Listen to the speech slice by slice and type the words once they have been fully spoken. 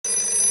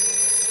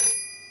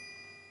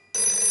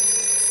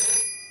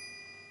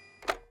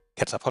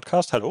Ketzer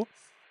Podcast, hallo?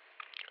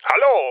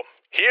 Hallo,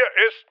 hier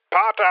ist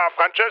Pater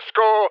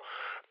Francesco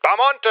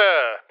Bamonte,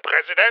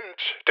 Präsident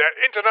der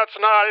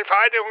Internationalen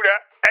Vereinigung der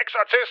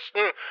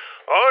Exorzisten,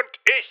 und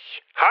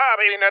ich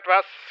habe Ihnen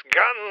etwas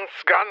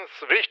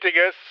ganz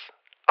Wichtiges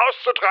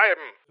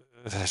auszutreiben.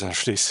 Dann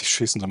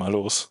schießen Sie mal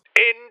los.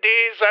 In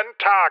diesen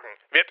Tagen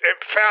wird im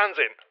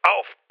Fernsehen,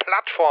 auf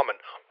Plattformen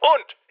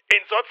und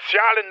in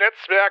sozialen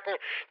Netzwerken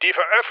die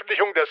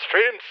Veröffentlichung des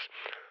Films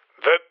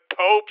The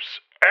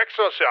Pope's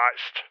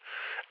Exorzist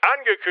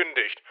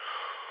angekündigt.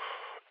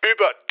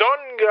 Über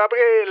Don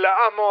Gabriele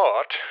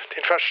Amort,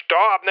 den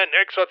verstorbenen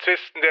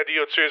Exorzisten der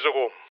Diözese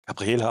Rom.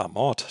 Gabriele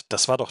Amort,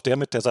 das war doch der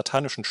mit der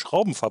satanischen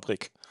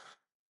Schraubenfabrik.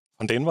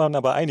 Von denen waren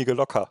aber einige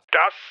locker.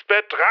 Das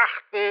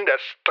Betrachten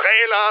des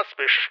Trailers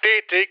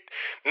bestätigt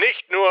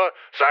nicht nur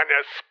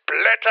seine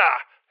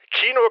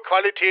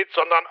Splatter-Kinoqualität,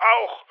 sondern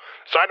auch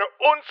seine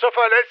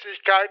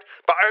Unzuverlässigkeit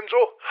bei einem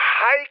so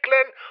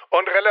heiklen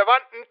und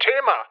relevanten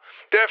Thema.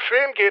 Der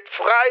Film geht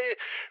frei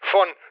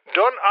von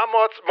Don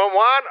Amorts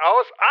Memoiren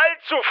aus,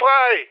 allzu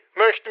frei,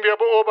 möchten wir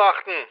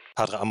beobachten.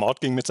 Padre Amort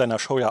ging mit seiner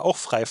Show ja auch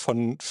frei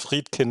von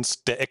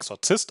Friedkins Der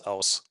Exorzist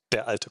aus,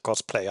 der alte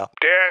Cosplayer.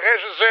 Der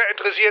Regisseur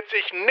interessiert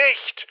sich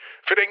nicht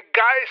für den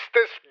Geist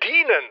des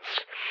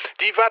Dienens.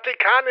 Die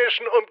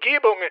vatikanischen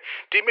Umgebungen,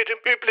 die mit dem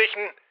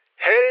üblichen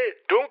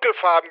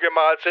Hell-Dunkelfarben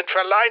gemalt sind,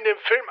 verleihen dem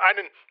Film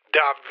einen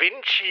Da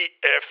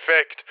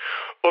Vinci-Effekt,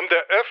 um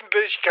der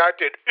Öffentlichkeit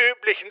den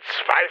üblichen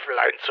Zweifel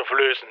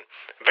einzuflößen.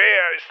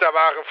 Wer ist der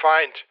wahre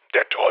Feind?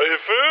 Der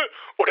Teufel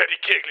oder die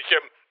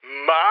kirchliche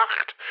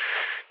Macht?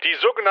 Die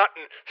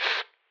sogenannten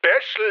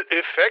Special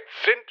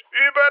Effects sind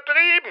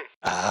übertrieben.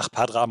 Ach,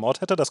 Padre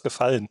Amort hätte das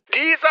gefallen.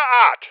 Diese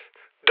Art,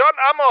 Don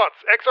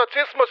Amorts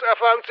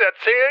Exorzismuserfahrung zu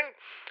erzählen,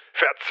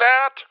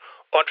 verzerrt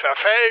und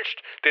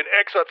verfälscht den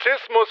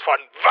Exorzismus von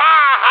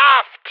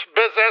wahrhaft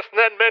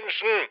besessenen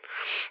Menschen.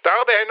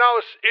 Darüber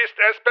hinaus ist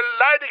es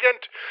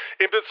beleidigend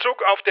in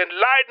Bezug auf den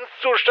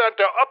Leidenszustand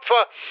der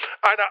Opfer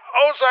einer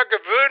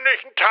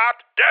außergewöhnlichen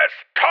Tat des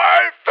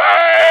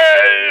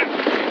Teufels.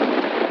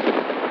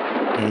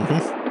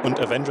 Und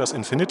Avengers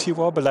Infinity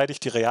War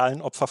beleidigt die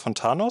realen Opfer von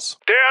Thanos?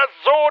 Der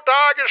so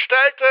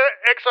dargestellte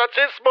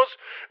Exorzismus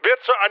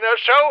wird zu einer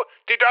Show,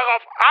 die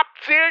darauf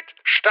abzielt,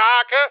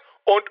 starke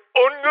und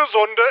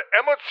ungesunde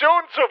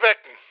Emotionen zu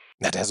wecken.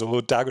 Na, der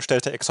so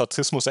dargestellte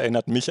Exorzismus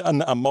erinnert mich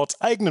an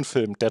Amorts eigenen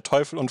Film, Der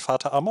Teufel und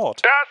Vater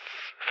Amort. Das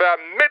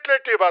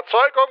vermittelt die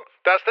Überzeugung,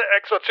 dass der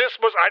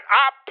Exorzismus ein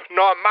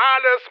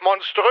abnormales,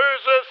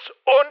 monströses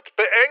und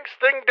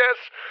beängstigendes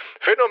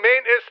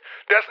Phänomen ist,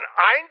 dessen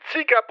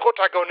einziger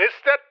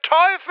Protagonist der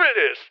Teufel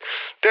ist,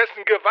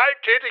 dessen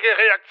gewalttätige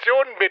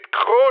Reaktionen mit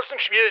großen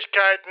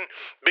Schwierigkeiten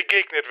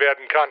begegnet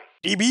werden kann.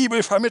 Die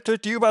Bibel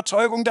vermittelt die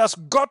Überzeugung, dass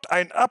Gott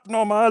ein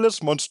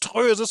abnormales,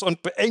 monströses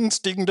und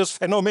beängstigendes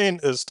Phänomen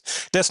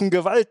ist, dessen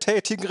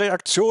gewalttätigen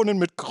Reaktionen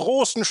mit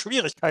großen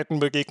Schwierigkeiten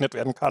begegnet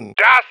werden kann.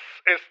 Das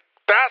ist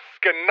das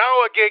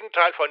genaue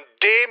Gegenteil von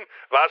dem,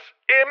 was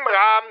im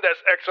Rahmen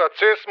des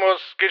Exorzismus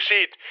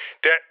geschieht,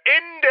 der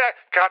in der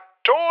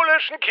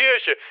katholischen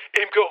Kirche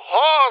im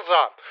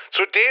Gehorsam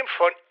zu dem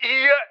von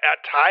ihr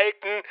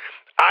erteilten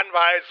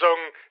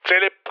Anweisungen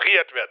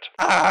zelebriert wird.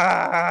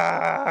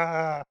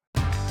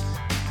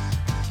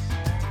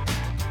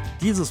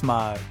 Dieses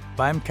Mal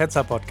beim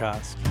Ketzer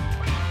Podcast.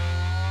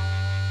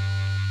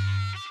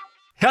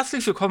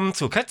 Herzlich willkommen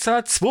zu Ketzer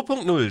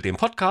 2.0, dem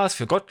Podcast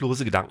für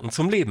gottlose Gedanken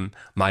zum Leben.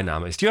 Mein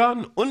Name ist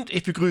Jörn und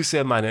ich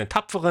begrüße meine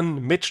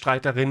tapferen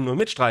Mitstreiterinnen und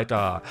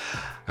Mitstreiter.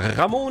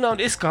 Ramona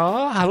und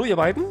Iska, hallo ihr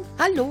beiden.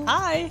 Hallo.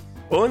 Hi.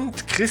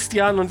 Und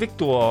Christian und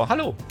Viktor,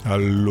 hallo.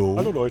 Hallo.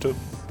 Hallo Leute.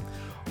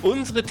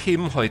 Unsere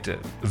Themen heute.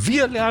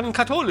 Wir lernen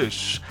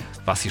katholisch,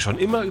 was Sie schon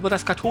immer über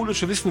das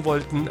Katholische wissen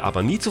wollten,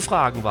 aber nie zu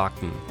fragen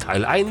wagten.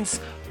 Teil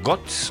 1,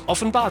 Gott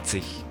offenbart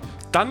sich.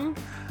 Dann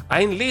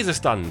ein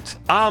Lesestand,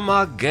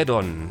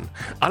 Armageddon.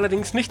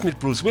 Allerdings nicht mit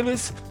Bruce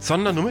Willis,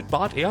 sondern nur mit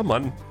Bart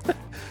Ehrmann.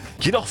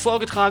 Jedoch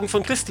vorgetragen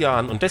von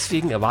Christian und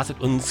deswegen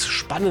erwartet uns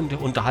spannende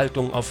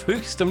Unterhaltung auf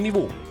höchstem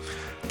Niveau.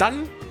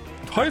 Dann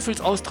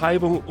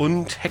Teufelsaustreibung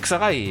und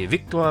Hexerei.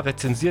 Viktor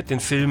rezensiert den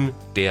Film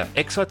Der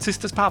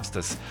Exorzist des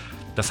Papstes.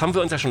 Das haben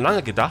wir uns ja schon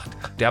lange gedacht.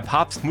 Der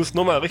Papst muss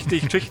nochmal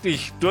richtig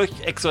tüchtig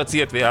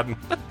durchexorziert werden.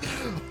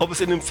 Ob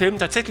es in dem Film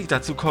tatsächlich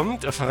dazu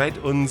kommt, verrät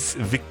uns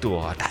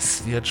Viktor.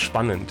 Das wird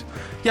spannend.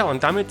 Ja,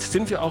 und damit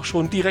sind wir auch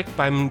schon direkt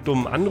beim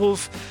dummen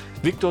Anruf.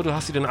 Viktor, du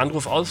hast dir den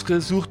Anruf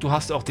ausgesucht, du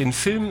hast auch den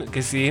Film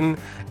gesehen.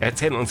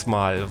 Erzähl uns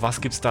mal, was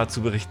gibt's da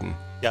zu berichten?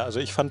 Ja, also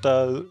ich fand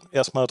da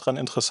erstmal dran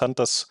interessant,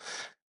 dass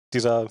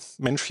dieser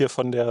Mensch hier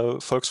von der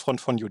Volksfront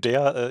von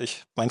Judäa,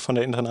 ich meine von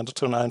der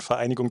Internationalen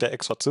Vereinigung der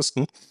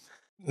Exorzisten,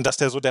 dass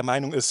der so der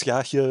Meinung ist,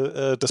 ja,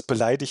 hier, das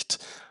beleidigt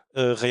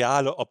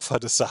reale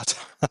Opfer des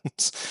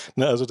Satans.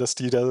 Ne, also, dass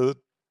die da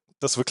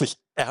das wirklich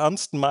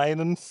ernst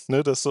meinen,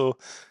 ne, dass so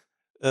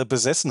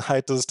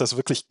Besessenheit, dass es das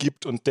wirklich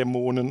gibt und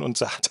Dämonen und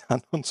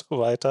Satan und so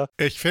weiter.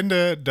 Ich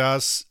finde,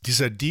 dass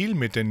dieser Deal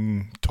mit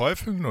den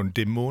Teufeln und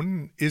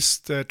Dämonen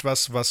ist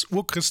etwas, was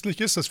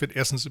urchristlich ist. Das wird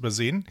erstens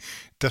übersehen.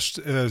 Das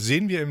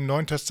sehen wir im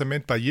Neuen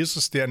Testament bei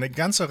Jesus, der eine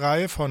ganze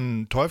Reihe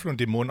von Teufeln und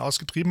Dämonen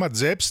ausgetrieben hat,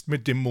 selbst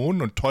mit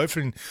Dämonen und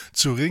Teufeln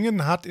zu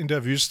ringen hat in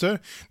der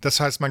Wüste. Das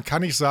heißt, man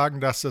kann nicht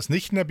sagen, dass das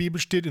nicht in der Bibel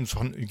steht, im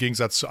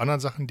Gegensatz zu anderen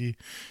Sachen, die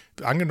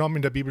angenommen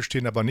in der Bibel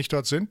stehen, aber nicht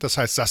dort sind. Das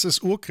heißt, das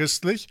ist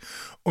urchristlich.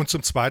 Und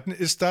zum Zweiten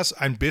ist das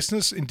ein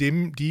Business, in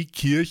dem die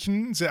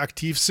Kirchen sehr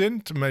aktiv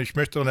sind. Ich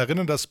möchte daran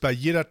erinnern, dass bei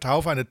jeder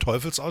Taufe eine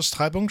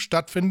Teufelsaustreibung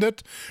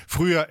stattfindet.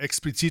 Früher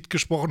explizit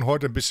gesprochen,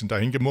 heute ein bisschen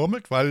dahin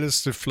gemurmelt, weil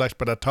es vielleicht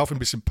bei der Taufe ein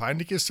bisschen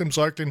peinlich ist, dem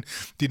Säugling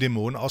die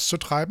Dämonen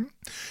auszutreiben.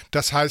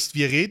 Das heißt,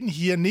 wir reden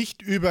hier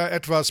nicht über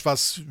etwas,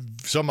 was,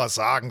 wie soll man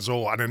sagen,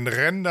 so an den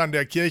Rändern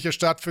der Kirche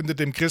stattfindet,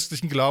 dem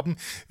christlichen Glauben.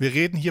 Wir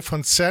reden hier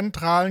von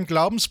zentralen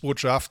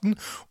Glaubensbotschaften.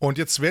 Und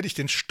jetzt werde ich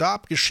den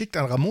Stab geschickt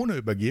an Ramona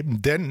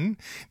übergeben, denn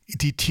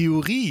die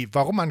Theorie,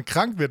 warum man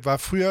krank wird, war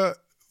früher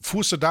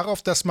fußte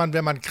darauf, dass man,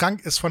 wenn man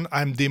krank ist, von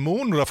einem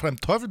Dämon oder von einem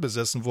Teufel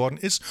besessen worden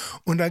ist.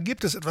 Und da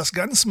gibt es etwas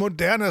ganz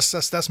Modernes,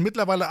 das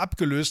mittlerweile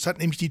abgelöst hat,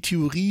 nämlich die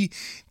Theorie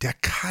der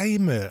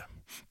Keime.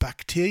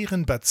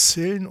 Bakterien,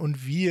 Bazillen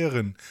und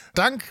Viren.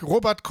 Dank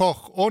Robert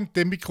Koch und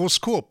dem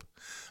Mikroskop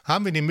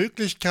haben wir die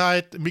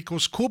Möglichkeit,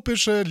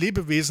 mikroskopische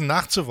Lebewesen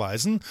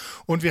nachzuweisen.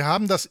 Und wir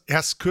haben das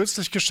erst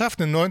kürzlich geschafft,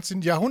 im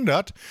 19.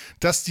 Jahrhundert,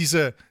 dass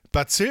diese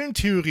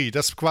Bazillentheorie,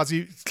 dass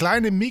quasi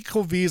kleine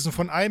Mikrowesen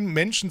von einem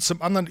Menschen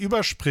zum anderen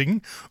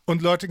überspringen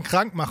und Leute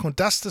krank machen und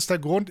dass das der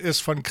Grund ist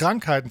von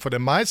Krankheiten, von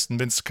den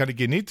meisten, wenn es keine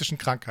genetischen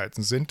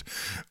Krankheiten sind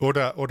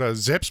oder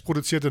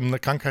selbstproduzierte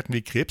Krankheiten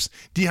wie Krebs,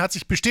 die hat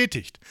sich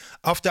bestätigt.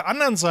 Auf der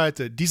anderen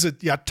Seite, diese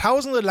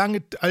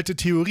jahrtausendelange alte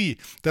Theorie,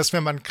 dass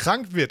wenn man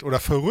krank wird oder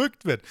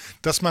verrückt wird,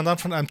 dass man dann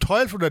von einem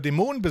Teufel oder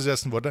Dämonen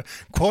besessen wurde,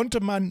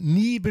 konnte man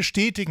nie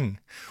bestätigen.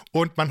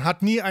 Und man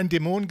hat nie einen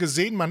Dämon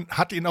gesehen, man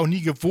hat ihn auch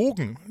nie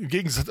gewogen. Im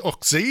Gegensatz, auch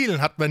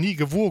Seelen hat man nie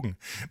gewogen.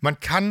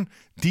 Man kann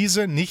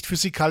diese nicht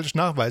physikalisch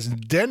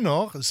nachweisen.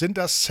 Dennoch sind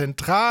das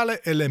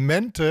zentrale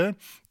Elemente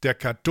der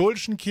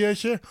katholischen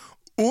Kirche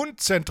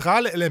und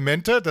zentrale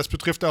Elemente, das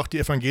betrifft auch die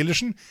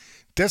evangelischen,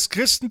 des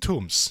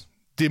Christentums.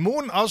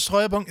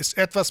 Dämonenausräubung ist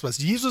etwas, was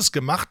Jesus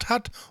gemacht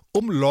hat,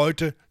 um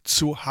Leute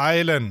zu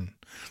heilen.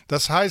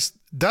 Das heißt,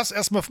 das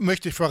erstmal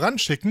möchte ich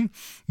voranschicken.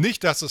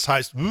 Nicht, dass es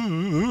heißt,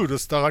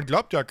 daran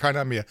glaubt ja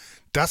keiner mehr.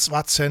 Das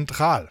war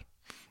zentral.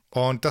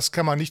 Und das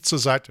kann man nicht zur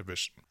Seite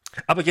wischen.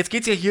 Aber jetzt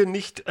geht es ja hier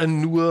nicht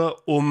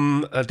nur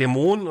um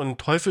Dämonen und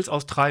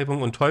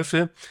Teufelsaustreibung und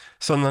Teufel,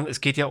 sondern es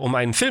geht ja um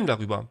einen Film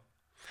darüber.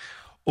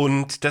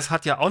 Und das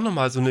hat ja auch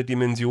nochmal so eine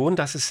Dimension,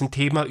 dass es ein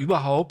Thema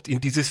überhaupt in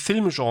dieses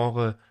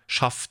Filmgenre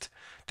schafft.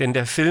 Denn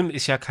der Film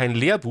ist ja kein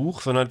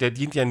Lehrbuch, sondern der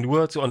dient ja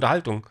nur zur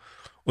Unterhaltung.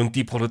 Und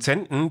die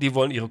Produzenten, die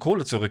wollen ihre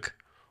Kohle zurück.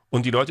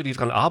 Und die Leute, die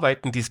dran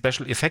arbeiten, die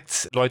Special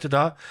Effects Leute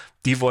da,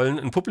 die wollen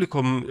ein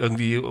Publikum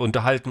irgendwie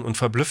unterhalten und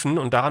verblüffen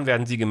und daran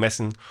werden sie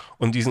gemessen.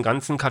 Und diesen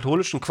ganzen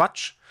katholischen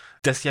Quatsch,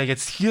 das ja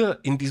jetzt hier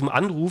in diesem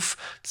Anruf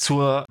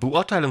zur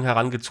Beurteilung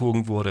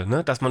herangezogen wurde,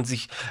 ne? Dass man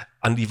sich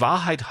an die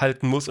Wahrheit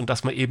halten muss und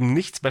dass man eben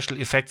nicht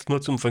Special Effects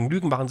nur zum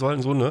Vergnügen machen soll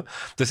und so, ne?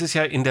 Das ist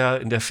ja in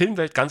der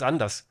Filmwelt ganz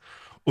anders.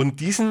 Und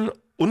diesen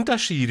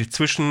Unterschied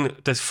zwischen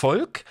das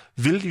Volk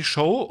will die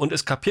Show und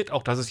es kapiert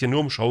auch, dass es hier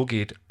nur um Show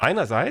geht,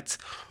 einerseits,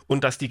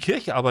 und dass die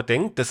Kirche aber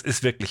denkt, das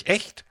ist wirklich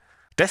echt,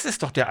 das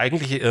ist doch der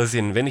eigentliche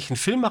Irrsinn. Wenn ich einen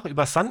Film mache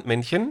über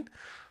Sandmännchen,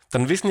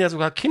 dann wissen ja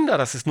sogar Kinder,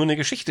 dass es nur eine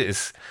Geschichte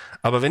ist.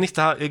 Aber wenn ich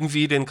da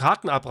irgendwie den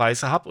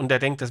Kartenabreißer habe und der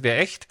denkt, das wäre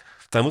echt,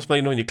 dann muss man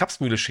ihn nur in die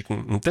Klapsmühle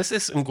schicken. Und das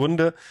ist im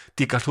Grunde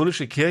die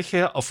katholische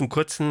Kirche auf einen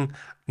kurzen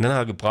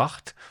Nenner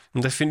gebracht.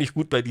 Und das finde ich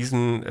gut bei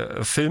diesen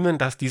Filmen,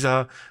 dass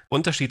dieser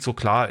Unterschied so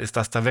klar ist,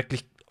 dass da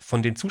wirklich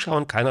von den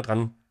Zuschauern keiner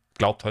dran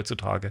glaubt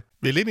heutzutage.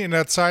 Wir leben in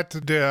der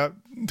Zeit der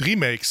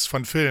Remakes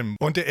von Filmen.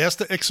 Und der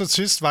erste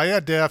Exorzist war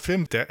ja der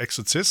Film Der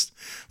Exorzist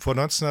von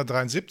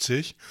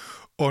 1973.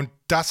 Und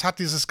das hat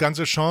dieses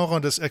ganze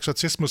Genre des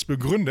Exorzismus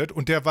begründet.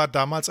 Und der war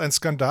damals ein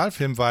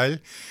Skandalfilm, weil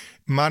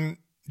man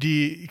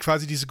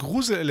quasi diese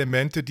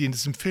Gruselelemente, die in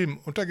diesem Film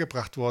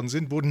untergebracht worden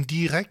sind, wurden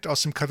direkt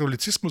aus dem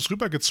Katholizismus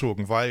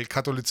rübergezogen, weil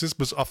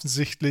Katholizismus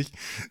offensichtlich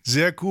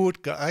sehr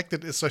gut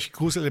geeignet ist, solche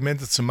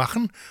Gruselelemente zu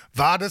machen,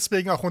 war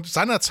deswegen auch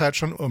seinerzeit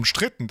schon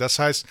umstritten. Das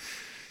heißt,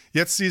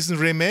 jetzt diesen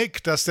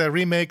Remake, dass der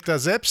Remake da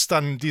selbst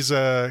dann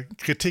diese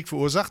Kritik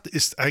verursacht,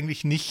 ist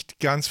eigentlich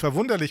nicht ganz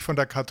verwunderlich von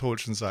der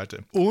katholischen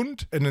Seite.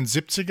 Und in den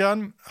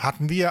 70ern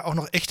hatten wir ja auch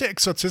noch echte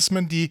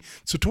Exorzismen, die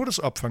zu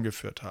Todesopfern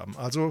geführt haben.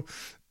 Also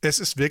es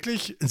ist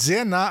wirklich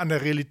sehr nah an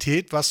der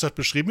Realität, was dort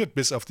beschrieben wird,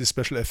 bis auf die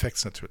Special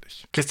Effects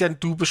natürlich. Christian,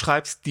 du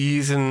beschreibst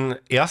diesen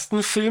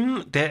ersten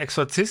Film, Der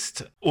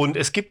Exorzist, und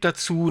es gibt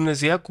dazu eine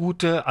sehr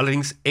gute,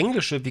 allerdings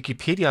englische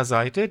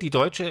Wikipedia-Seite. Die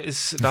deutsche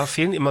ist, da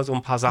fehlen immer so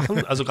ein paar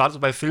Sachen. Also gerade so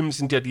bei Filmen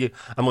sind ja die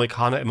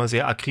Amerikaner immer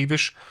sehr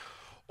akribisch.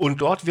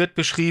 Und dort wird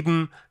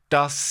beschrieben,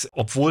 dass,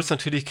 obwohl es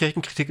natürlich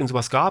Kirchenkritik und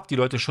sowas gab, die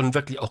Leute schon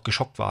wirklich auch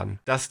geschockt waren.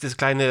 Dass das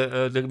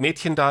kleine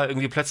Mädchen da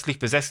irgendwie plötzlich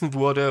besessen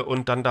wurde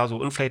und dann da so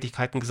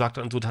Unflätigkeiten gesagt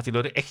hat und so, das hat die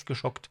Leute echt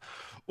geschockt.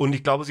 Und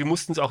ich glaube, sie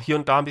mussten es auch hier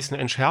und da ein bisschen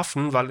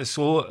entschärfen, weil es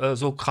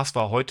so krass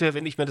war. Heute,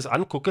 wenn ich mir das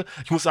angucke,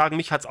 ich muss sagen,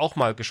 mich hat es auch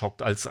mal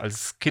geschockt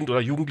als Kind oder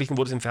Jugendlichen,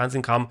 wo das im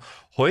Fernsehen kam.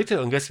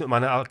 Heute und jetzt mit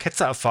meiner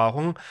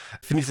Ketzererfahrung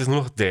finde ich das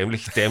nur noch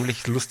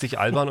dämlich, lustig,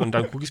 albern und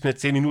dann gucke ich es mir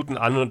 10 Minuten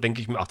an und denke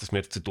ich mir, ach, das ist mir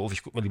jetzt zu doof,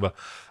 ich gucke mir lieber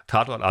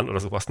Tatort an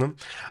oder sowas. Ne?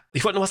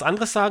 Ich wollte noch was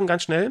anderes sagen,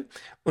 ganz schnell.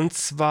 Und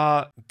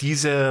zwar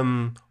diese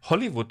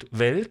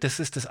Hollywood-Welt,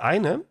 das ist das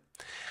eine.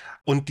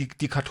 Und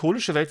die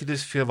katholische Welt, die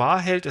das für wahr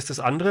hält, ist das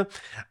andere.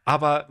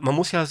 Aber man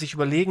muss ja sich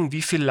überlegen,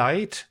 wie viel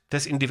Leid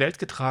das in die Welt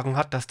getragen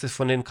hat, dass das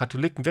von den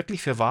Katholiken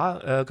wirklich für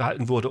wahr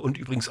gehalten wurde und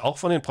übrigens auch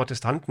von den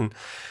Protestanten.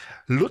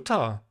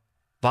 Luther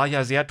war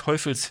ja sehr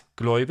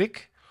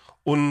teufelsgläubig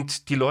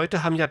und die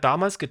Leute haben ja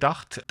damals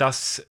gedacht,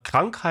 dass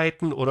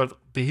Krankheiten oder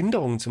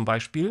Behinderungen zum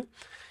Beispiel,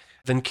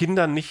 wenn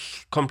Kinder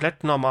nicht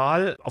komplett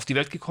normal auf die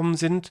Welt gekommen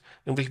sind,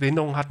 irgendwelche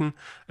Behinderungen hatten,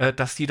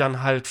 dass die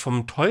dann halt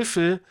vom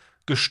Teufel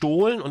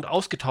gestohlen und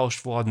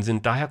ausgetauscht worden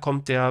sind. Daher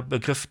kommt der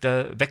Begriff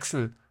der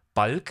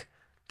Wechselbalg.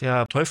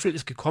 Der Teufel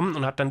ist gekommen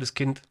und hat dann das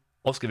Kind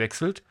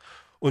ausgewechselt.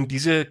 Und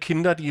diese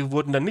Kinder, die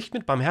wurden dann nicht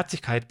mit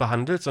Barmherzigkeit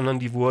behandelt, sondern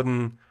die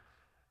wurden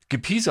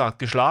gepiesackt,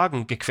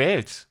 geschlagen,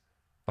 gequält,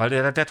 weil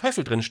der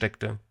Teufel drin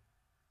steckte.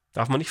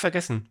 Darf man nicht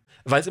vergessen.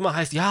 Weil es immer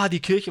heißt, ja, die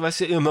Kirche,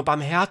 weißt du, immer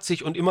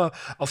barmherzig und immer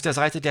auf der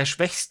Seite der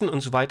Schwächsten und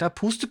so weiter.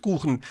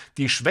 Pustekuchen.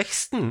 Die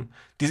Schwächsten,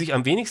 die sich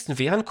am wenigsten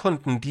wehren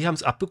konnten, die haben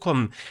es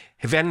abbekommen.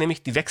 Hier wären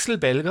nämlich die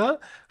Wechselbelger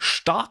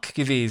stark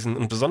gewesen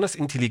und besonders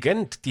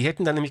intelligent. Die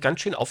hätten dann nämlich ganz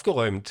schön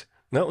aufgeräumt.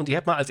 Ne? Und die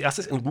hätte man als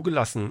erstes in Ruhe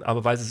gelassen.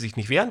 Aber weil sie sich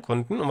nicht wehren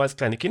konnten und weil es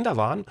kleine Kinder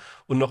waren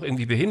und noch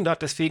irgendwie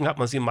behindert, deswegen hat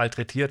man sie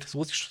malträtiert.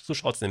 So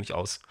schaut es nämlich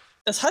aus.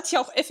 Das hat ja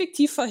auch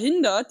effektiv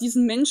verhindert,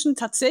 diesen Menschen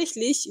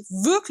tatsächlich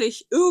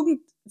wirklich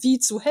irgendwie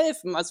zu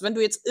helfen. Also wenn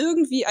du jetzt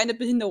irgendwie eine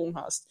Behinderung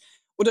hast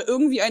oder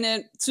irgendwie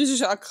eine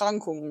psychische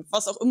Erkrankung,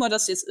 was auch immer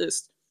das jetzt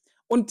ist,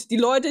 und die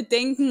Leute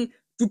denken,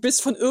 du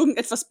bist von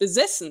irgendetwas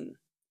besessen,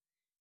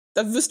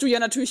 dann wirst du ja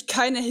natürlich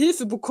keine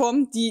Hilfe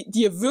bekommen, die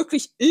dir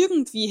wirklich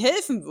irgendwie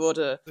helfen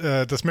würde.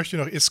 Das möchte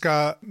noch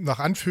Iska noch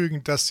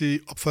anfügen, dass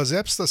die Opfer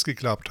selbst das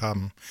geglaubt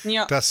haben,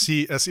 Ja. dass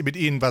mit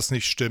ihnen was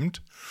nicht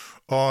stimmt.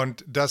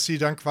 Und dass sie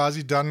dann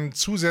quasi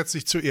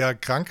zusätzlich zu ihrer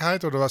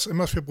Krankheit oder was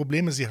immer für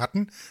Probleme sie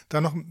hatten,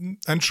 dann noch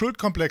einen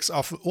Schuldkomplex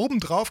oben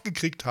drauf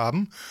gekriegt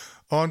haben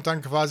und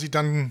dann quasi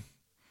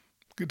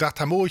gedacht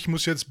haben, oh, ich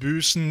muss jetzt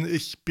büßen,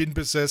 ich bin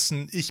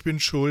besessen, ich bin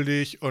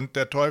schuldig und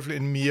der Teufel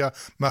in mir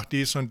macht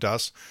dies und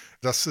das.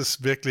 Das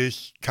ist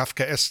wirklich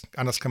kafkaesk,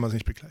 anders kann man es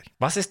nicht begleichen.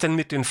 Was ist denn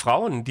mit den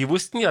Frauen? Die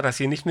wussten ja, dass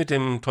sie nicht mit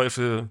dem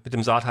Teufel, mit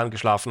dem Satan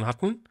geschlafen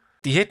hatten.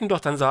 Die hätten doch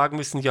dann sagen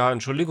müssen, ja,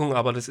 Entschuldigung,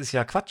 aber das ist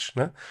ja Quatsch,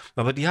 ne?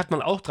 Aber die hat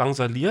man auch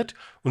drangsaliert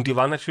und die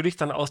waren natürlich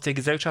dann aus der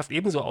Gesellschaft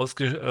ebenso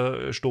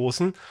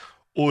ausgestoßen.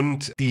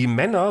 Und die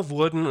Männer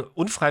wurden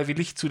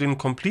unfreiwillig zu den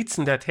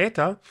Komplizen der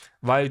Täter,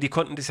 weil die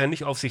konnten das ja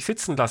nicht auf sich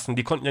sitzen lassen.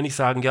 Die konnten ja nicht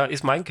sagen, ja,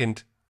 ist mein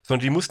Kind.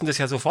 Sondern die mussten das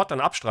ja sofort dann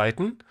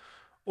abstreiten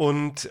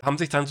und haben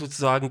sich dann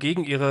sozusagen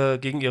gegen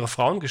ihre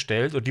Frauen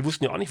gestellt und die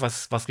wussten ja auch nicht,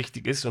 was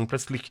richtig ist und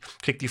plötzlich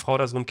kriegt die Frau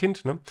da so ein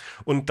Kind, ne?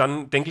 Und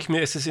dann denke ich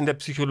mir, ist es in der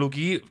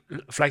Psychologie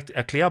vielleicht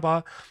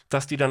erklärbar,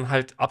 dass die dann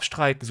halt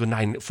abstreiten, so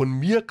nein, von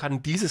mir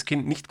kann dieses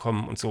Kind nicht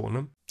kommen und so,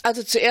 ne?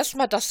 Also zuerst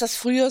mal, dass das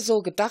früher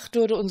so gedacht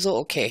wurde und so,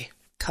 okay,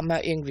 kann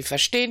man irgendwie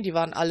verstehen, die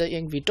waren alle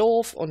irgendwie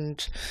doof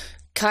und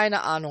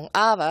keine Ahnung,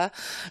 aber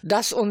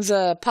dass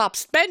unser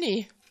Papst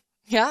Benny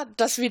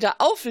das wieder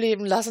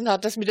aufleben lassen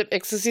hat, das mit dem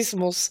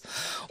Exorzismus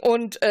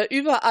und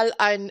überall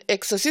ein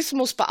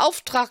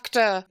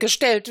Exorzismusbeauftragter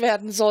gestellt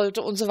werden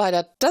sollte und so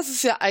weiter. Das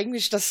ist ja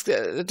eigentlich das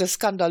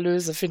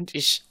Skandalöse, finde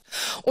ich.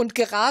 Und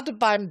gerade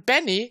beim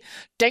Benny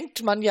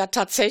denkt man ja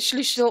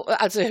tatsächlich so,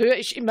 also höre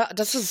ich immer,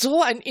 das ist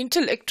so ein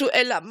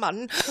intellektueller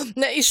Mann,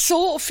 er ist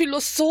so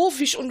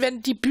philosophisch und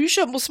wenn die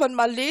Bücher muss man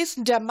mal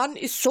lesen, der Mann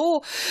ist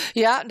so,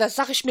 da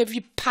sage ich mir,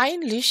 wie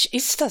peinlich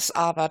ist das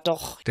aber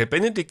doch. Der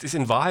Benedikt ist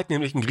in Wahrheit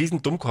nämlich ein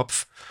riesen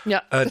Dummkopf,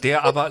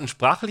 der aber ein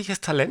sprachliches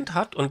Talent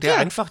hat und der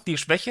einfach die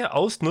Schwäche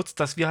ausnutzt,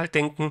 dass wir halt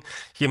denken,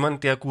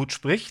 jemand, der gut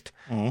spricht,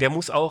 der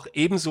muss auch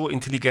ebenso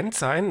intelligent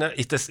sein. Ne?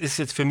 Das ist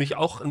jetzt für mich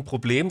auch ein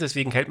Problem,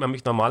 deswegen hält man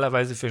mich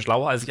normalerweise für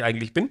schlauer, als ich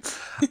eigentlich bin.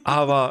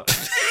 Aber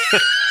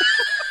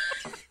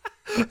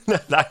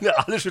nein,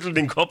 alle schütteln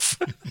den Kopf.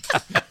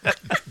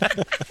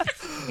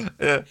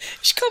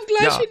 Ich komme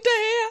gleich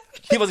hinterher.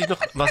 Hier,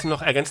 was ich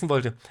noch ergänzen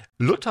wollte.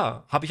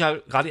 Luther, habe ich ja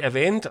gerade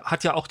erwähnt,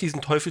 hat ja auch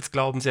diesen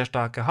Teufelsglauben sehr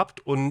stark gehabt.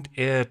 Und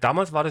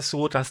damals war das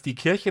so, dass die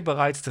Kirche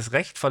bereits das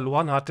Recht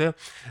verloren hatte,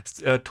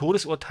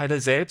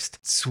 Todesurteile selbst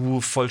zu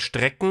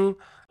vollstrecken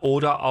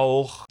oder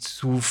auch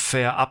zu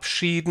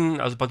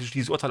verabschieden, also praktisch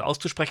dieses Urteil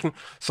auszusprechen,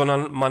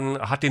 sondern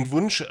man hat den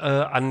Wunsch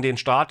an den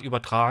Staat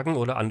übertragen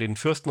oder an den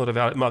Fürsten oder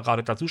wer immer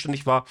gerade da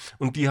zuständig war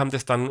und die haben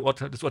das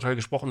Urteil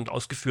gesprochen und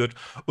ausgeführt.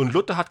 Und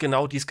Luther hat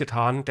genau dies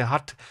getan. Der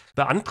hat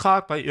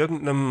beantragt bei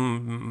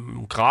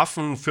irgendeinem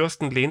Grafen,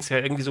 Fürsten,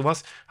 Lehnsherr, irgendwie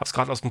sowas, hab's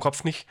gerade aus dem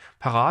Kopf nicht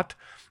parat,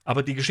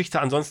 Aber die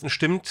Geschichte ansonsten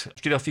stimmt,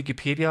 steht auf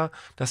Wikipedia,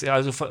 dass er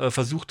also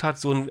versucht hat,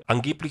 so ein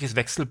angebliches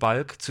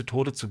Wechselbalg zu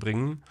Tode zu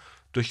bringen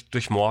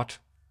durch Mord.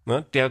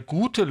 Ne? Der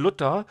gute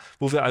Luther,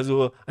 wo wir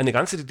also eine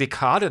ganze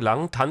Dekade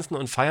lang tanzen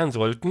und feiern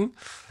sollten,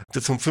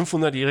 zum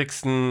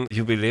 500-jährigsten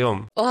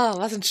Jubiläum. Oh,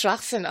 was ein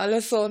Schwachsinn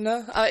alles so,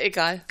 ne? Aber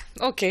egal.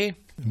 Okay.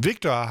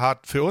 Victor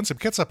hat für uns im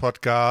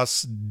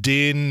Ketzer-Podcast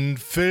den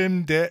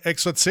Film Der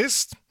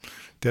Exorzist,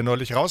 der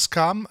neulich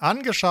rauskam,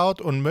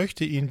 angeschaut und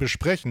möchte ihn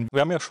besprechen.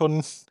 Wir haben ja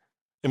schon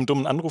im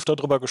dummen Anruf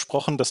darüber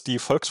gesprochen, dass die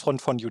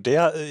Volksfront von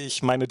Judäa,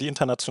 ich meine die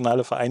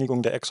internationale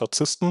Vereinigung der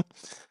Exorzisten,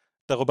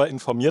 darüber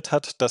informiert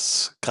hat,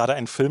 dass gerade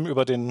ein Film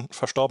über den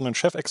verstorbenen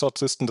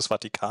Chefexorzisten des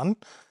Vatikan,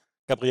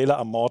 Gabriele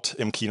Amort,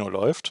 im Kino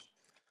läuft.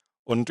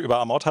 Und über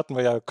Amort hatten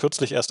wir ja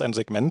kürzlich erst ein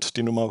Segment,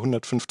 die Nummer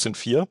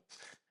 115.4.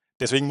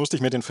 Deswegen musste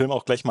ich mir den Film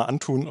auch gleich mal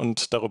antun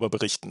und darüber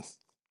berichten.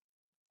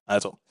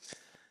 Also,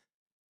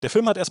 der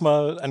Film hat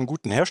erstmal einen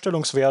guten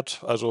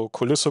Herstellungswert, also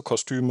Kulisse,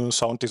 Kostüme,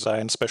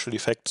 Sounddesign, Special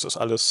Effects ist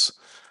alles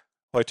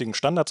heutigen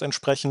Standards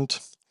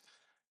entsprechend.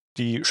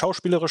 Die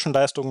schauspielerischen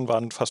Leistungen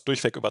waren fast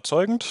durchweg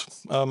überzeugend.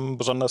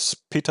 Besonders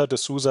Peter de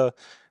Souza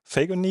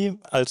Fagony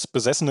als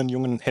besessenen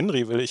jungen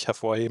Henry will ich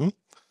hervorheben.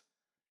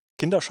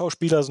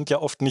 Kinderschauspieler sind ja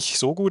oft nicht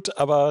so gut,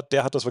 aber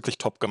der hat das wirklich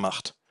top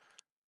gemacht.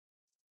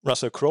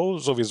 Russell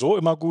Crowe sowieso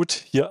immer gut.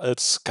 Hier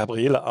als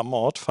Gabriele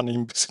Amort fand ich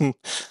ein bisschen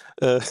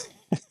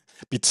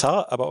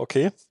bizarr, aber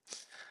okay.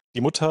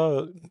 Die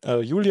Mutter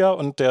Julia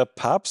und der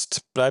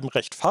Papst bleiben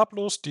recht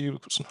farblos, die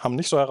haben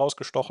nicht so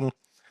herausgestochen.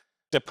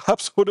 Der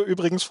Papst wurde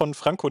übrigens von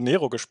Franco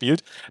Nero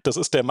gespielt. Das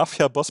ist der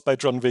Mafia-Boss bei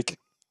John Wick.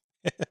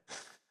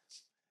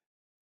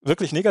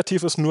 Wirklich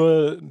negativ ist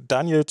nur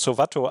Daniel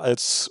Zovatto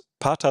als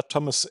Pater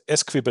Thomas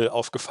Esquivel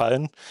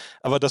aufgefallen,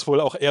 aber das wohl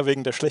auch eher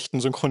wegen der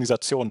schlechten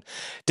Synchronisation.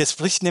 Der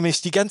spricht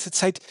nämlich die ganze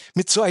Zeit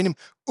mit so einem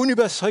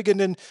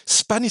unüberzeugenden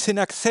spanischen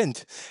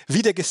Akzent,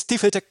 wie der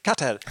gestiefelte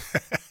Kater.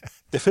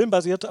 Der Film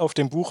basiert auf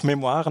dem Buch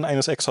Memoiren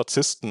eines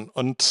Exorzisten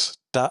und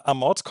da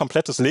Amorts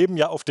komplettes Leben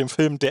ja auf dem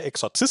Film Der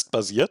Exorzist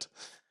basiert,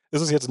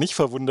 ist es jetzt nicht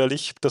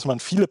verwunderlich, dass man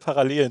viele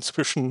Parallelen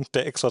zwischen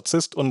Der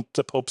Exorzist und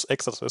The Pope's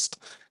Exorcist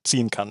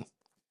ziehen kann.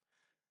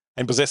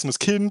 Ein besessenes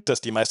Kind, das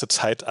die meiste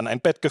Zeit an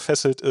ein Bett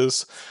gefesselt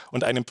ist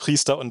und einem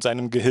Priester und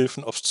seinem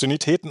Gehilfen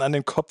Obszönitäten an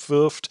den Kopf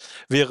wirft,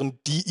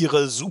 während die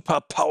ihre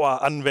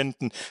Superpower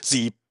anwenden.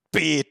 Sie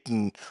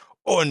beten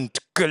und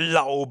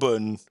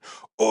glauben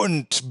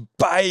und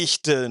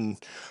beichten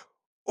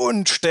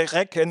und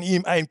strecken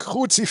ihm ein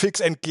Kruzifix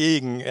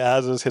entgegen. Ja,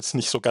 also das ist jetzt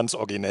nicht so ganz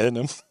originell,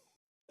 ne?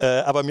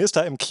 Aber mir ist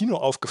da im Kino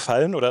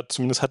aufgefallen, oder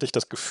zumindest hatte ich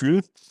das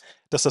Gefühl,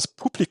 dass das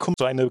Publikum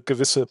so eine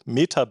gewisse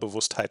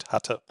Metabewusstheit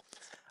hatte.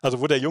 Also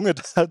wo der Junge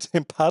da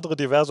dem Padre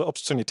diverse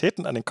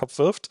Obszönitäten an den Kopf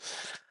wirft,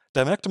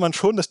 da merkte man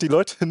schon, dass die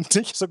Leute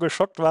nicht so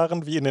geschockt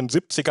waren wie in den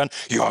 70ern,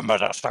 ja,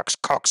 Motherfucks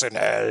Cocks in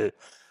Hell,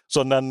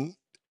 sondern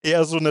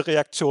eher so eine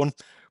Reaktion,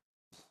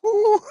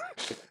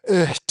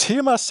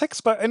 Thema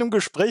Sex bei einem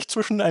Gespräch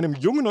zwischen einem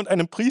Jungen und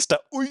einem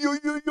Priester,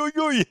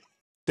 uiuiuiui.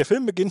 Der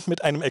Film beginnt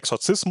mit einem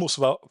Exorzismus,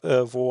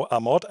 wo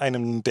Amort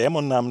einen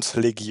Dämon namens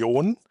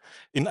Legion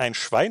in ein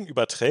Schwein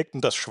überträgt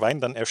und das Schwein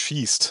dann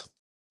erschießt.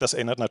 Das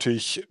erinnert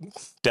natürlich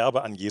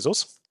derbe an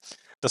Jesus.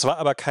 Das war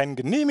aber kein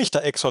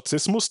genehmigter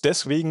Exorzismus,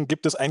 deswegen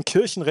gibt es ein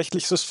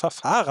kirchenrechtliches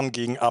Verfahren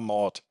gegen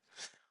Amort.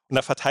 Und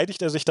da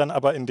verteidigt er sich dann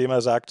aber, indem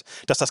er sagt,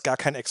 dass das gar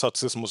kein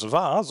Exorzismus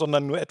war,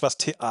 sondern nur etwas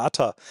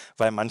Theater,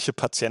 weil manche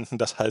Patienten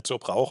das halt so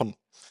brauchen.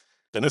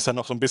 Dann ist da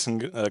noch so ein bisschen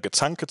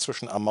Gezanke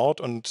zwischen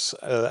Amort und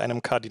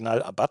einem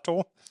Kardinal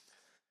Abbatow.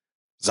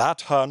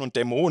 Satan und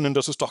Dämonen,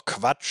 das ist doch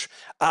Quatsch.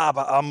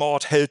 Aber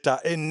Amort hält da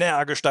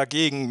energisch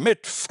dagegen,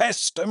 mit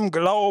festem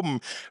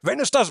Glauben. Wenn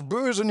es das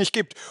Böse nicht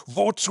gibt,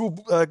 wozu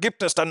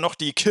gibt es dann noch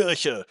die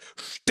Kirche?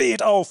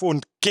 Steht auf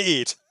und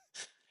geht.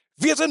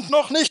 Wir sind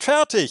noch nicht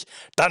fertig.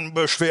 Dann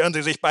beschweren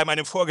Sie sich bei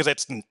meinem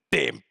Vorgesetzten,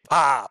 dem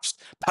Papst.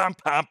 Pam,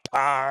 pam,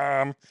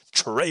 pam.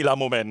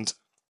 Trailer-Moment.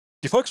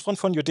 Die Volksfront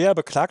von Judäa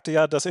beklagte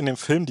ja, dass in dem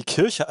Film die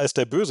Kirche als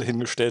der Böse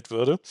hingestellt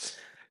würde.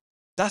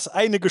 Das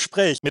eine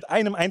Gespräch mit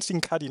einem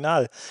einzigen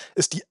Kardinal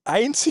ist die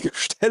einzige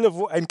Stelle,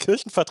 wo ein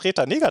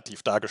Kirchenvertreter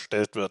negativ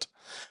dargestellt wird.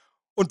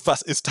 Und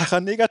was ist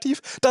daran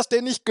negativ? Dass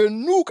der nicht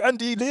genug an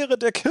die Lehre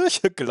der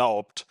Kirche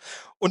glaubt.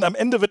 Und am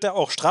Ende wird er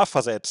auch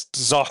strafversetzt.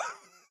 So.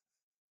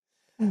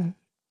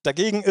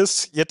 Dagegen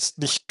ist jetzt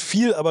nicht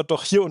viel, aber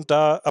doch hier und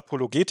da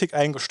Apologetik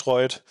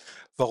eingestreut.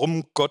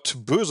 Warum Gott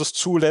Böses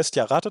zulässt,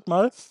 ja, ratet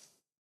mal.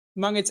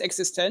 Mangels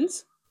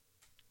Existenz?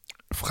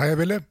 Freier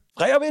Wille?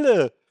 Freier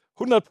Wille!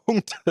 100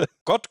 Punkte.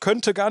 Gott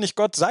könnte gar nicht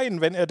Gott sein,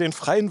 wenn er den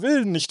freien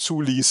Willen nicht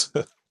zuließ.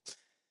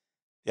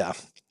 Ja,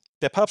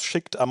 der Papst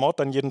schickt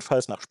Amort dann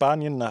jedenfalls nach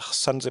Spanien, nach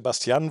San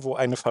Sebastian, wo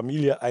eine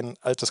Familie ein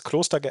altes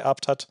Kloster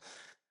geerbt hat,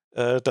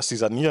 das sie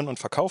sanieren und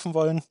verkaufen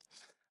wollen.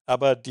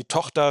 Aber die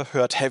Tochter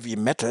hört Heavy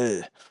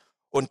Metal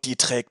und die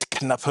trägt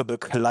knappe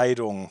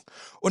Bekleidung.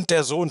 Und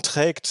der Sohn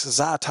trägt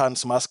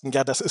Satansmasken.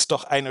 Ja, das ist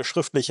doch eine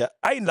schriftliche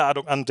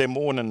Einladung an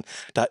Dämonen.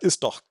 Da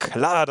ist doch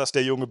klar, dass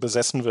der Junge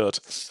besessen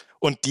wird.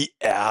 Und die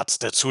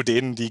Ärzte, zu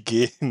denen die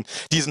gehen,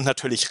 die sind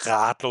natürlich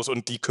ratlos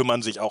und die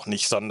kümmern sich auch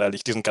nicht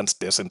sonderlich. Die sind ganz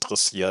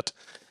desinteressiert.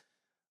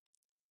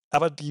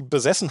 Aber die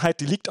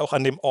Besessenheit, die liegt auch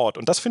an dem Ort.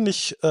 Und das finde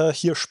ich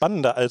hier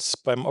spannender als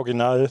beim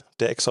Original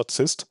Der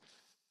Exorzist.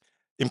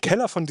 Im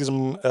Keller von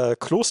diesem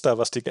Kloster,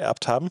 was die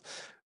geerbt haben,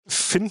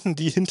 finden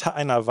die hinter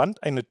einer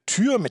Wand eine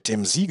Tür mit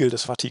dem Siegel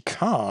des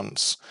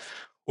Vatikans.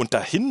 Und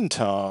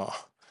dahinter,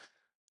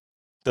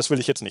 das will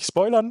ich jetzt nicht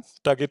spoilern,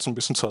 da geht es ein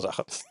bisschen zur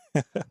Sache.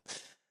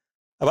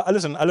 Aber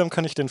alles in allem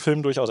kann ich den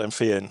Film durchaus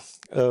empfehlen.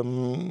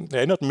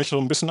 Erinnert mich so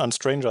ein bisschen an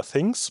Stranger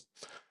Things.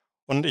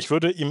 Und ich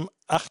würde ihm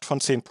 8 von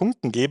 10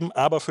 Punkten geben,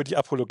 aber für die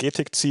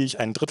Apologetik ziehe ich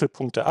 1/3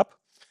 Punkte ab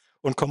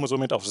und komme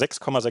somit auf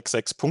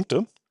 6,66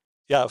 Punkte.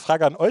 Ja,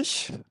 Frage an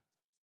euch.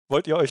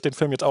 Wollt ihr euch den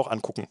Film jetzt auch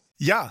angucken?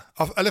 Ja,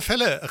 auf alle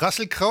Fälle.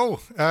 Russell Crowe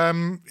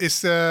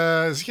ist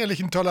sicherlich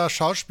ein toller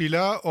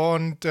Schauspieler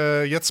und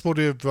jetzt, wo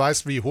du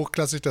weißt, wie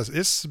hochklassig das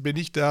ist, bin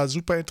ich da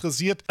super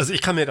interessiert. Also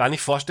ich kann mir gar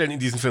nicht vorstellen, in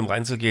diesen Film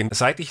reinzugehen.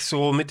 Seit ich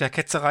so mit der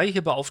Ketzerei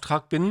hier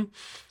beauftragt bin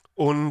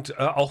und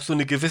auch so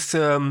eine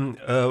gewisse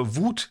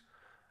Wut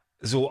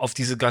so auf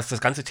das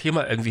ganze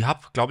Thema irgendwie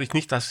habe, glaube ich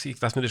nicht, dass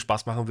mir das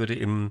Spaß machen würde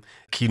im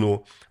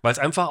Kino. Weil es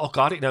einfach auch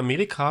gerade in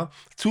Amerika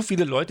zu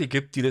viele Leute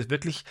gibt, die das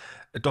wirklich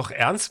doch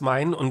ernst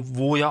meinen und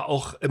wo ja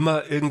auch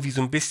immer irgendwie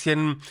so ein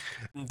bisschen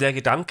der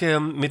Gedanke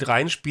mit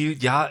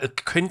reinspielt, ja,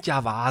 könnte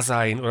ja wahr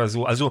sein oder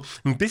so. Also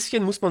ein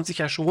bisschen muss man sich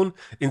ja schon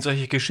in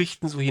solche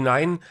Geschichten so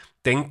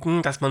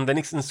hineindenken, dass man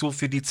wenigstens so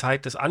für die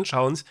Zeit des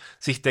Anschauens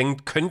sich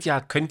denkt, könnte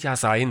ja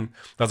sein.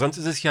 Weil sonst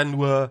ist es ja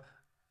nur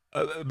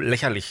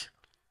lächerlich.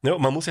 Ne,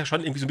 und man muss ja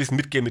schon irgendwie so ein bisschen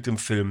mitgehen mit dem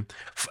Film.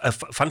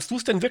 Fandst du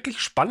es denn wirklich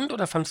spannend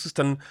oder fandst du es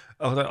dann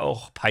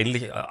auch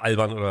peinlich,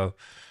 albern oder?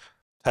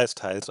 Teils,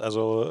 teils.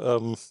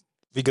 Also,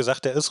 wie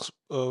gesagt, der ist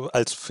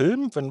als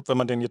Film, wenn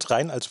man den jetzt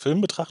rein als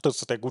Film betrachtet,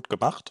 ist der gut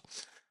gemacht.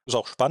 Ist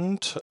auch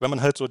spannend. Wenn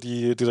man halt so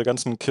diese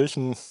ganzen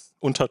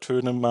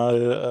Kirchenuntertöne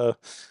mal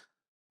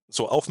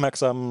so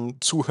aufmerksam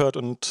zuhört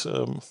und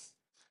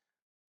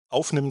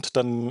aufnimmt,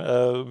 dann,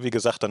 wie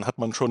gesagt, dann hat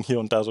man schon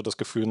hier und da so das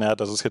Gefühl, naja,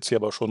 das ist jetzt hier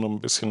aber schon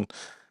ein bisschen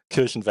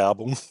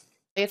Kirchenwerbung.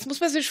 Jetzt muss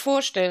man sich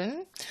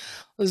vorstellen,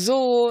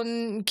 so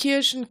ein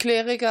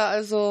Kirchenkleriker,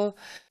 also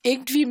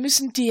irgendwie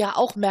müssen die ja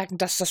auch merken,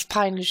 dass das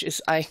peinlich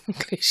ist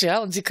eigentlich, ja.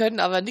 Und sie können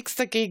aber nichts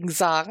dagegen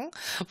sagen,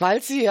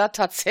 weil sie ja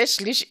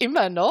tatsächlich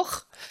immer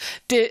noch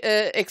den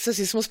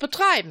Exorzismus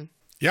betreiben.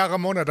 Ja,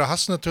 Ramona, da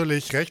hast du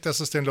natürlich recht,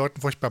 dass es den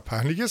Leuten furchtbar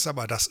peinlich ist,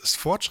 aber das ist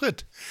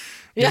Fortschritt.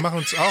 Wir Ja. machen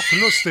uns auch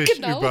lustig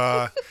Genau.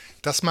 über,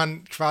 dass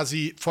man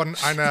quasi von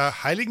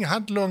einer heiligen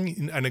Handlung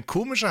in eine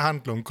komische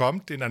Handlung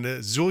kommt, in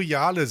eine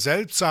surreale,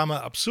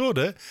 seltsame,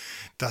 absurde.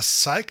 Das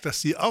zeigt,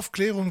 dass die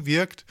Aufklärung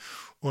wirkt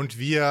und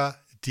wir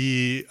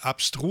die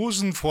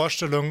abstrusen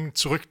Vorstellungen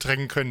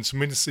zurückdrängen können,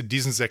 zumindest in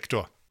diesem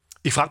Sektor.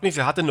 Ich frage mich,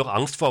 wer hat denn noch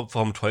Angst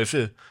vom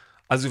Teufel?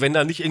 Also wenn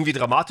da nicht irgendwie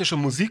dramatische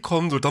Musik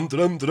kommt, so dum,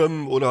 dum,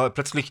 dum, oder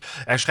plötzlich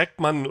erschreckt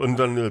man und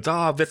dann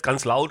da wird's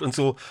ganz laut und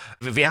so.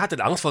 Wer hat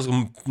denn Angst vor so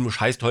einem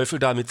scheiß Teufel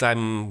da mit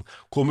seinem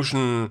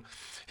komischen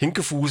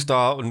Hinkefuß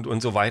da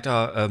und so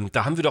weiter?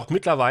 Da haben wir doch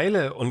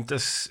mittlerweile, und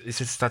das ist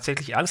jetzt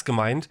tatsächlich ernst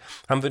gemeint,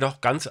 haben wir doch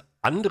ganz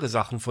andere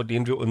Sachen, vor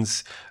denen wir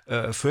uns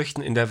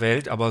fürchten in der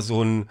Welt, aber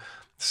so ein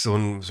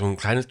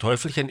kleines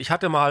Teufelchen. Ich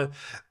hatte mal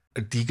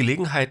die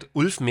Gelegenheit,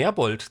 Ulf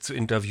Merbold zu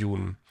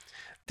interviewen.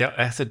 Der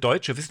erste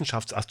deutsche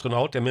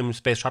Wissenschaftsastronaut, der mit dem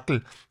Space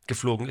Shuttle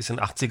geflogen ist in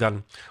den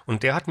 80ern.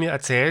 Und der hat mir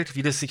erzählt,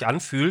 wie das sich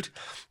anfühlt,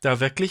 da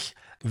wirklich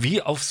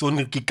wie auf so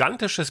ein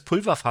gigantisches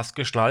Pulverfass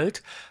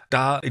geschnallt,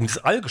 da ins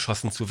All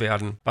geschossen zu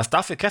werden. Was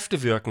da für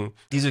Kräfte wirken.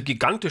 Diese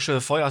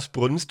gigantische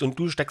Feuersbrunst und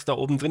du steckst da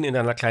oben drin in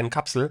einer kleinen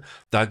Kapsel.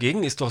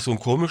 Dagegen ist doch so ein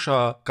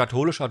komischer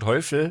katholischer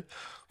Teufel.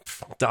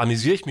 Da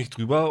amüsiere ich mich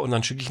drüber und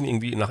dann schicke ich ihn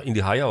irgendwie in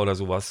die Haie oder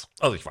sowas.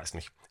 Also ich weiß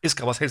nicht.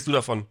 Iska, was hältst du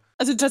davon?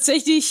 Also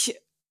tatsächlich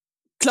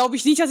glaube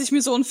ich nicht, dass ich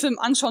mir so einen Film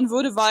anschauen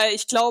würde, weil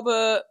ich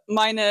glaube,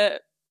 meine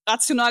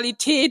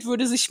Rationalität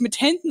würde sich mit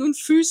Händen und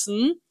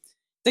Füßen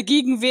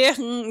dagegen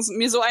wehren,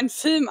 mir so einen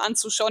Film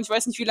anzuschauen. Ich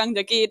weiß nicht, wie lange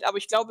der geht, aber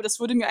ich glaube, das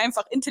würde mir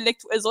einfach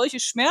intellektuell solche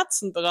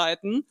Schmerzen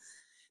bereiten,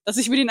 dass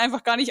ich mir den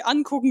einfach gar nicht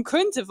angucken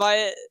könnte,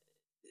 weil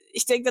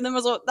ich denke dann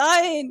immer so,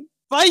 nein,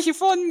 weiche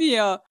von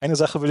mir. Eine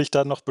Sache will ich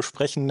da noch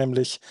besprechen,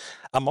 nämlich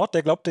Amort,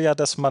 der glaubte ja,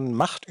 dass man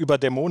Macht über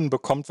Dämonen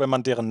bekommt, wenn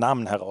man deren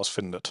Namen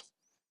herausfindet.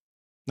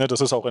 Ne,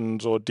 das ist auch in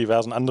so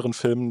diversen anderen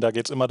Filmen, da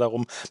geht es immer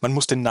darum, man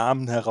muss den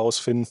Namen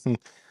herausfinden.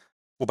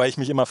 Wobei ich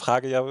mich immer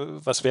frage, ja,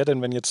 was wäre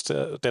denn, wenn jetzt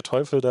der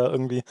Teufel da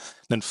irgendwie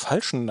einen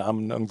falschen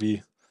Namen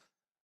irgendwie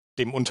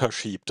dem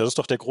unterschiebt? Das ist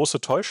doch der große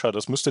Täuscher,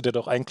 das müsste der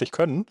doch eigentlich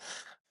können.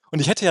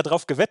 Und ich hätte ja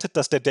darauf gewettet,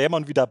 dass der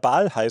Dämon wieder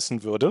Baal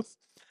heißen würde.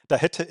 Da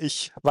hätte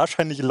ich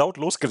wahrscheinlich laut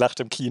losgelacht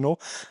im Kino.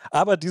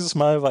 Aber dieses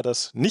Mal war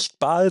das nicht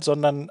Baal,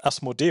 sondern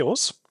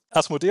Asmodeus.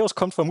 Asmodeus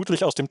kommt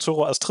vermutlich aus dem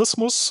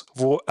Zoroastrismus,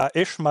 wo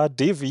Aeshma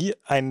Devi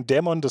ein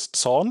Dämon des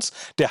Zorns,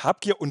 der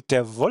Habgier und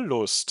der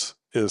Wollust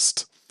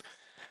ist.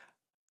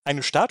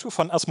 Eine Statue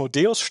von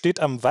Asmodeus steht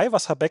am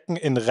Weihwasserbecken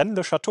in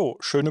Rennes-le-Château.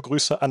 Schöne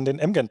Grüße an den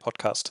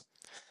Emgen-Podcast.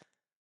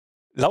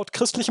 Laut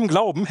christlichem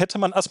Glauben hätte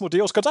man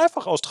Asmodeus ganz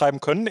einfach austreiben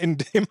können,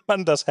 indem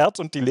man das Herz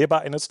und die Leber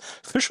eines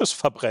Fisches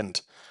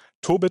verbrennt.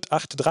 Tobit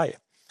 8,3.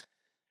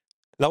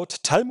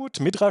 Laut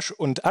Talmud, Midrasch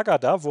und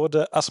Agada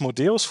wurde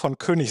Asmodeus von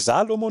König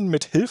Salomon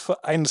mit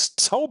Hilfe eines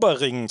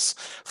Zauberrings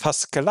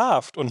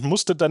versklavt und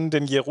musste dann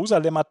den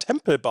Jerusalemer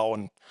Tempel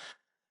bauen.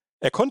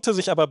 Er konnte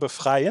sich aber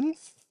befreien,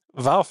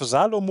 warf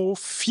Salomo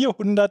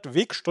 400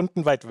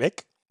 Wegstunden weit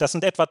weg. Das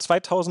sind etwa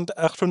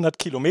 2800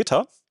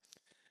 Kilometer.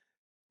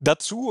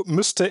 Dazu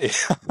müsste er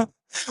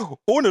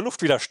ohne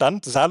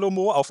Luftwiderstand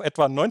Salomo auf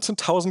etwa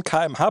 19.000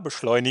 km/h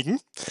beschleunigen.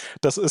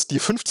 Das ist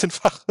die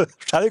 15-fache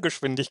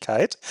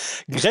Schallgeschwindigkeit,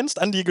 grenzt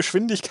an die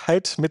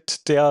Geschwindigkeit,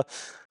 mit der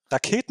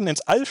Raketen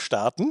ins All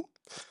starten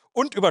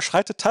und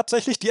überschreitet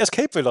tatsächlich die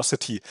Escape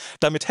Velocity.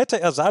 Damit hätte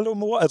er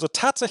Salomo also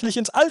tatsächlich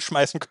ins All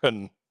schmeißen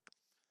können.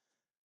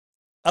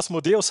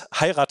 Asmodeus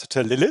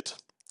heiratete Lilith,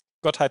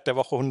 Gottheit der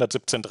Woche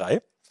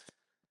 117,3,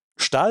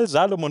 stahl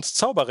Salomons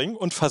Zauberring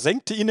und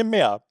versenkte ihn im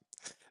Meer.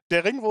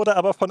 Der Ring wurde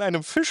aber von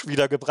einem Fisch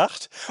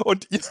wiedergebracht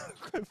und ihr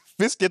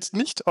wisst jetzt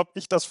nicht, ob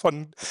ich das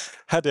von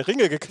Herr der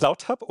Ringe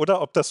geklaut habe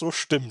oder ob das so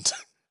stimmt.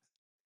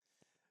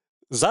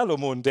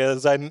 Salomon, der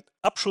seinen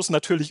Abschuss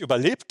natürlich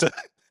überlebte,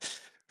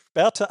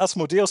 sperrte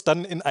Asmodeus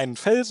dann in einen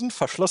Felsen,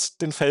 verschloss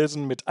den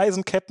Felsen mit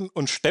Eisenketten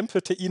und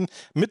stempelte ihn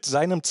mit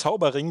seinem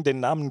Zauberring den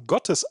Namen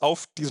Gottes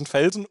auf diesen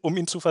Felsen, um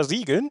ihn zu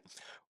versiegeln,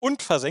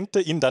 und versenkte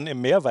ihn dann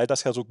im Meer, weil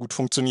das ja so gut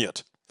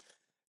funktioniert.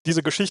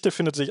 Diese Geschichte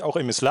findet sich auch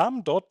im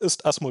Islam. Dort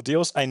ist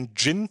Asmodeus ein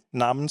Djinn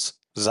namens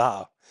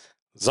Sa.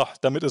 So,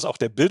 damit ist auch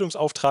der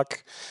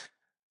Bildungsauftrag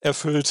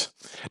erfüllt.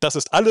 Das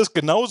ist alles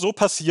genau so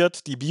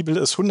passiert. Die Bibel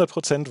ist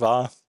 100%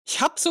 wahr. Ich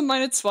hab so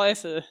meine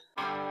Zweifel.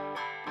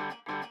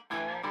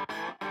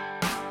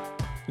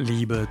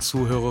 Liebe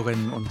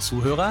Zuhörerinnen und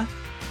Zuhörer,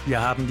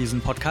 wir haben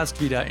diesen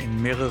Podcast wieder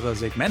in mehrere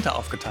Segmente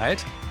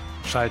aufgeteilt.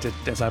 Schaltet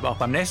deshalb auch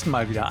beim nächsten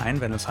Mal wieder ein,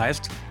 wenn es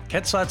heißt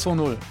Ketzer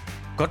 2.0.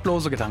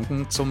 Gottlose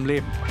Gedanken zum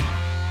Leben.